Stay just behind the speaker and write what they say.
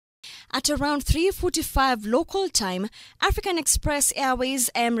At around 3:45 local time, African Express Airways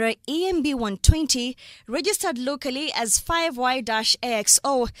Emirates EMB 120, registered locally as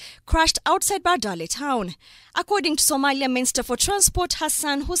 5Y-AXO, crashed outside Bardale town. According to Somalia Minister for Transport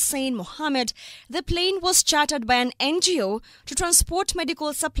Hassan Hussein Mohammed, the plane was chartered by an NGO to transport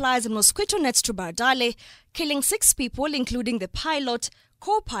medical supplies and mosquito nets to Bardale, killing 6 people including the pilot,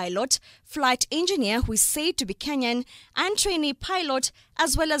 co-pilot, flight engineer who is said to be Kenyan, and trainee pilot,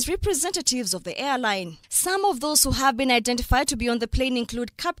 as well as representatives of the airline. Some of those who have been identified to be on the plane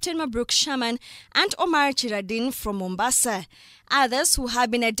include Captain Mabruk Shaman and Omar Chiradin from Mombasa. Others who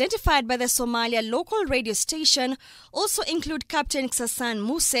have been identified by the Somalia local radio station also include Captain Xasan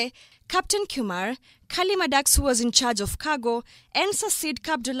Muse, Captain Kumar, Kalima Dax, who was in charge of cargo, and Sasid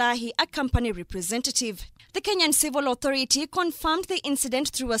Kabdulahi, a company representative. The Kenyan Civil Authority confirmed the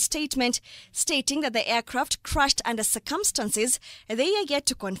incident through a statement stating that the aircraft crashed under circumstances they are yet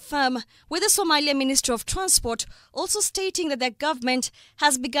to confirm, with the Somalia Ministry of Transport also stating that their government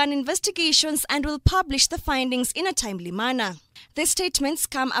has begun investigations and will publish the findings in a timely manner. The statements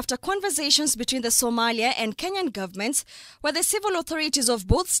come after conversations between the Somalia and Kenyan governments, where the civil authorities of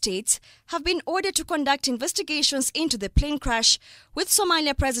both states have been ordered to conduct investigations into the plane crash, with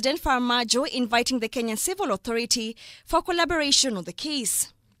Somalia President Farmajo inviting the Kenyan Civil Authority for collaboration on the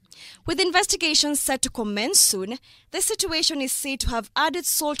case. With investigations set to commence soon, the situation is said to have added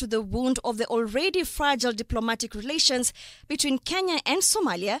salt to the wound of the already fragile diplomatic relations between Kenya and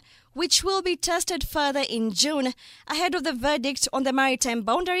Somalia, which will be tested further in June ahead of the verdict on the maritime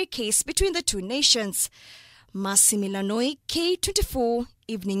boundary case between the two nations. Mercy Milanoi, K24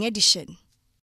 Evening Edition.